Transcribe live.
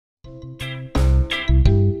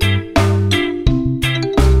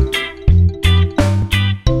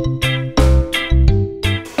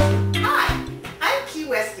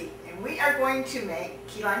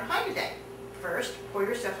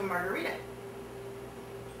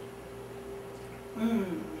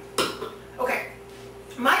Mmm. Okay,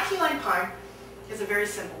 my key lime pie is a very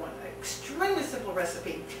simple one, an extremely simple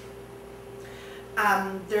recipe.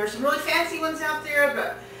 There's some really fancy ones out there,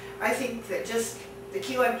 but I think that just the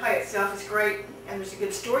key lime pie itself is great, and there's a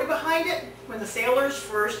good story behind it. When the sailors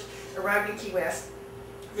first arrived in Key West,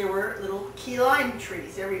 there were little key lime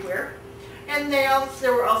trees everywhere, and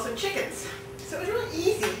there were also chickens. So it was really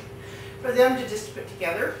easy for them to just put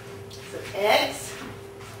together some eggs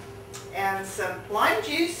and some lime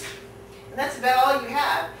juice, and that's about all you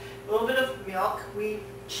had. A little bit of milk. We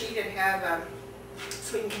cheat and have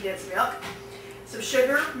sweetened condensed milk, some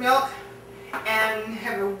sugar, milk, and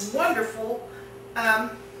have a wonderful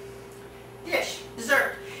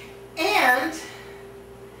dessert. And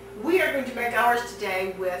we are going to make ours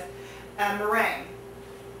today with meringue.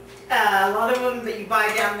 A lot of them that you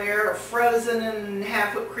buy down there are frozen and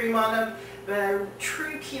have whipped cream on them, but a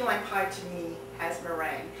true key lime pie to me has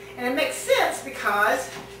meringue. And it makes sense because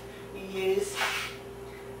you use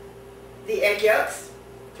the egg yolks,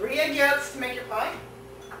 3 egg yolks to make your pie,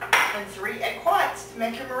 and 3 egg whites to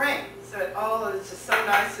make your meringue. So it all is just so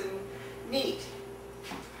nice and neat.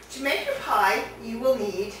 To make your pie, you will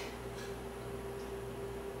need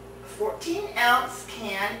a 14-ounce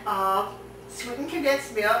can of sweetened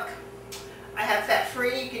condensed milk. I have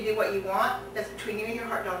fat-free. You can do what you want. That's between you and your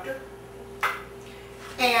heart doctor.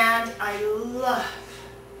 And I love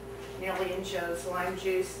Nellie and Joe's lime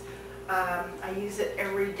juice. I use it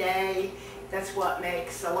every day. That's what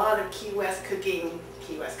makes a lot of Key West cooking.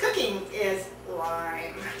 Key West cooking is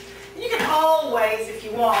lime. And you can always, if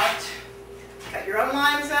you want, cut your own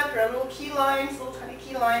limes up, your own little key limes, little tiny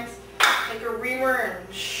key limes, take a reamer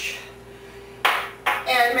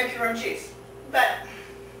and make your own juice. But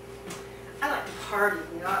I like to party,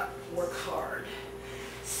 not work hard.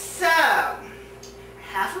 So,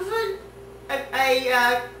 half of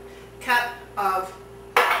a cup of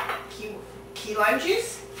key lime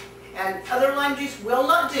juice, and other lime juice will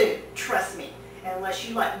not do, trust me. Unless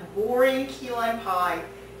you like boring key lime pie,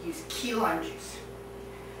 use key lime juice.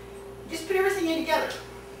 Just put everything in together.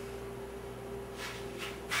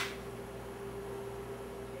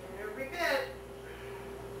 Every bit,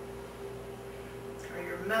 or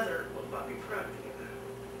your mother will not be proud of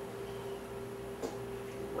you.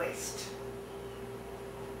 Waste.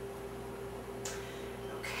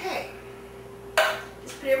 Okay.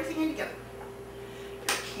 Just put everything in together.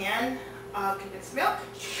 Your can of condensed milk,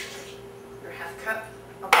 your half cup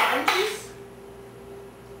of lime juice,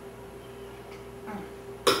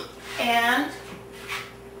 and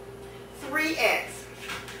 3 eggs.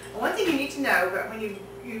 One thing you need to know about when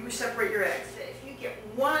you separate your eggs, that if you get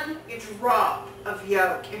 1 drop of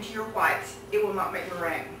yolk into your whites, it will not make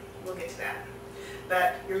meringue. We'll get to that.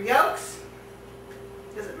 But your yolks,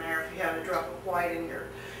 doesn't matter if you have a drop of white in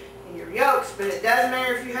your yolks, but it does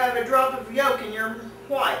matter if you have a drop of yolk in your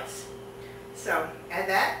whites. So add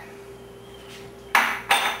that.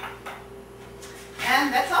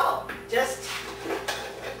 And that's all. Just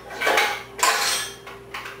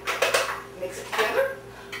mix it together.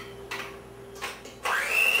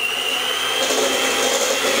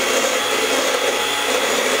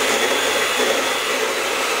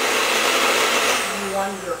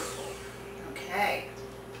 Wonderful. Okay.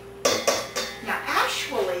 Now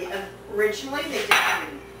actually, originally they didn't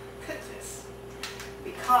even cook this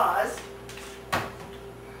because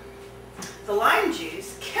the lime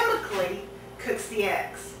juice chemically cooks the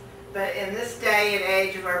eggs. But in this day and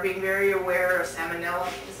age of our being very aware of salmonella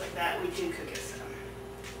and things like that, we do cook it some.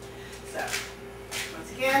 So,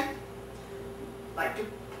 once again, like to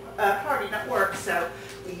party, not work, so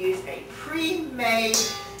we use a pre-made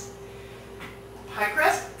pie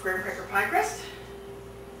crust, graham cracker pie crust.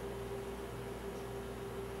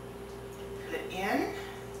 Put it in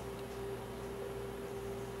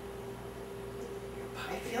your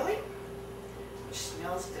pie filling, which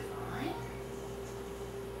smells divine.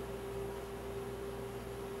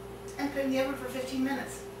 And put it in the oven for 15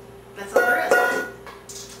 minutes. That's all there is.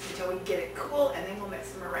 Until we get it cool, and then we'll make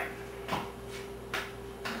some meringue.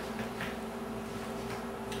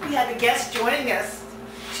 We have a guest joining us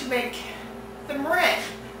to make the meringue.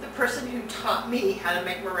 The person who taught me how to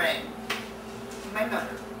make meringue. My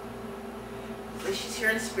mother. At least she's here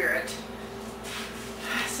in spirit.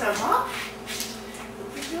 So, Mom, we'll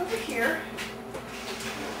be over here.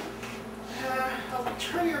 I'll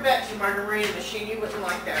turn your back to my margarita machine. You wouldn't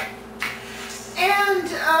like that. And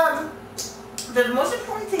the most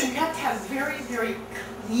important thing, you have to have very, very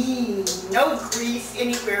clean, no grease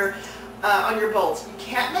anywhere on your bowls. You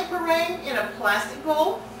can't make meringue in a plastic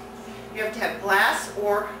bowl. You have to have glass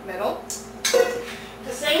or metal.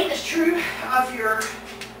 The same is true of your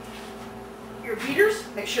your beaters.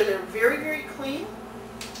 Make sure they're very, very clean.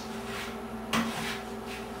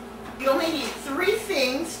 You only need 3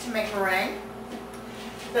 things to make meringue.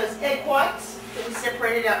 Those egg whites that we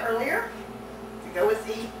separated out earlier to go with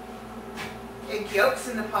the egg yolks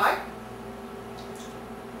in the pie.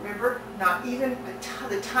 Remember, not even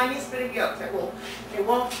the tiniest bit of yolk. They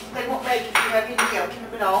won't make if you have any yolk in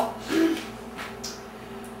them at all.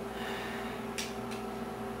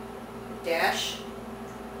 Dash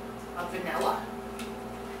of vanilla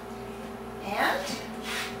and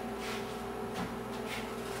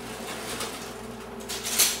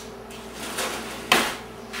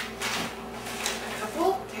a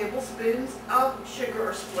couple tablespoons of sugar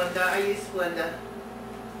or Splenda. I use Splenda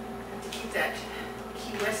to keep that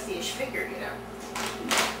Key Westie-ish figure, you know.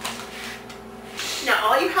 Now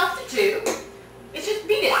all you have to do is just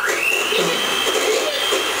beat it.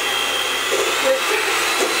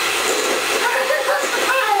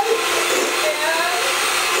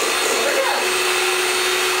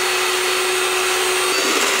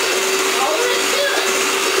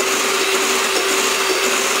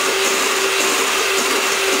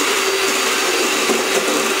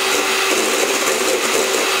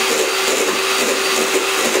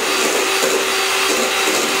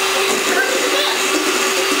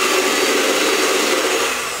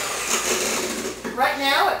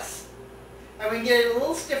 Get it a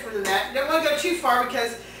little stiffer than that. You don't want to go too far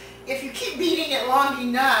because if you keep beating it long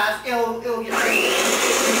enough, it'll get ready.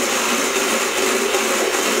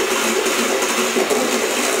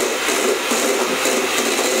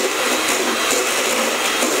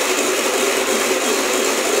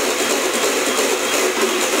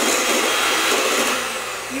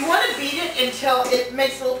 You want to beat it until it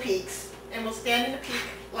makes little peaks, and we'll stand in a peak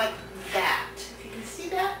like that. If you can see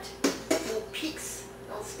that, little peaks,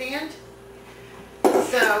 they'll stand.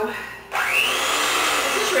 So,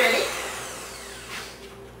 this is ready,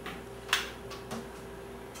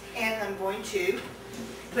 and I'm going to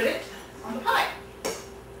put it on the pie.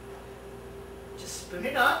 Just spoon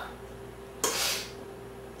it up.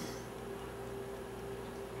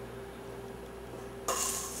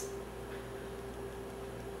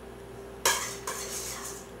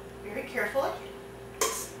 Very carefully,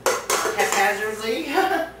 haphazardly.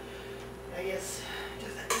 I guess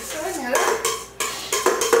just so I know.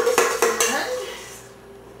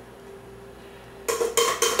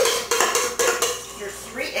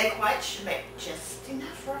 White should make just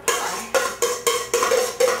enough for a pie.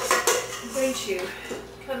 I'm going to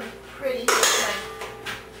kind of pretty with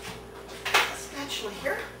my spatula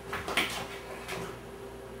here.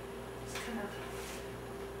 Just kind of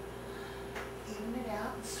even it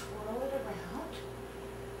out and swirl it around.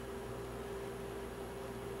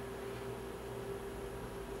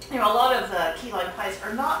 You know, a lot of the key lime pies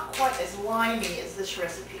are not quite as limey as this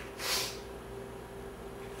recipe.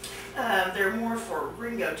 They're more for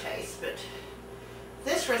Ringo taste, but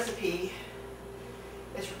this recipe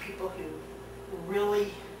is for people who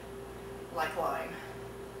really like lime.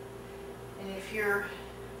 And if you're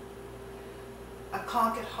a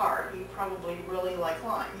conch at heart, you probably really like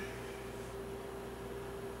lime.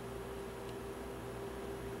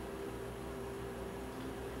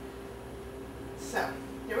 So,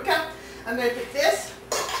 here we go. I'm going to put this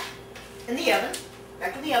in the oven,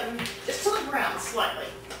 back in the oven, just till it browns slightly.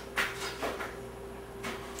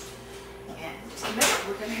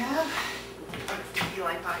 We're going to have our key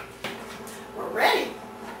lime pie. We're ready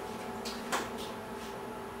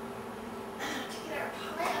to get our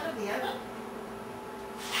pie out of the oven.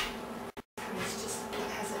 And it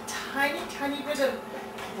has a tiny, tiny bit of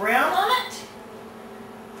brown on it.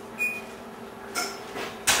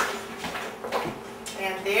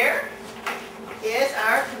 And there is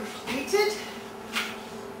our completed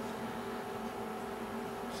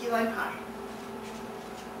key lime pie.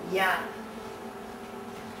 Yum.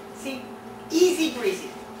 See, easy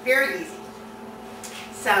breezy, very easy.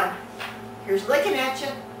 So, here's looking at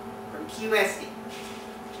you from Key Westie.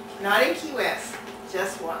 Not in Key West,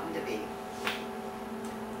 just wanting to be.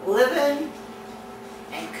 Living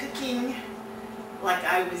and cooking like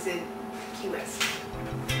I was in Key West.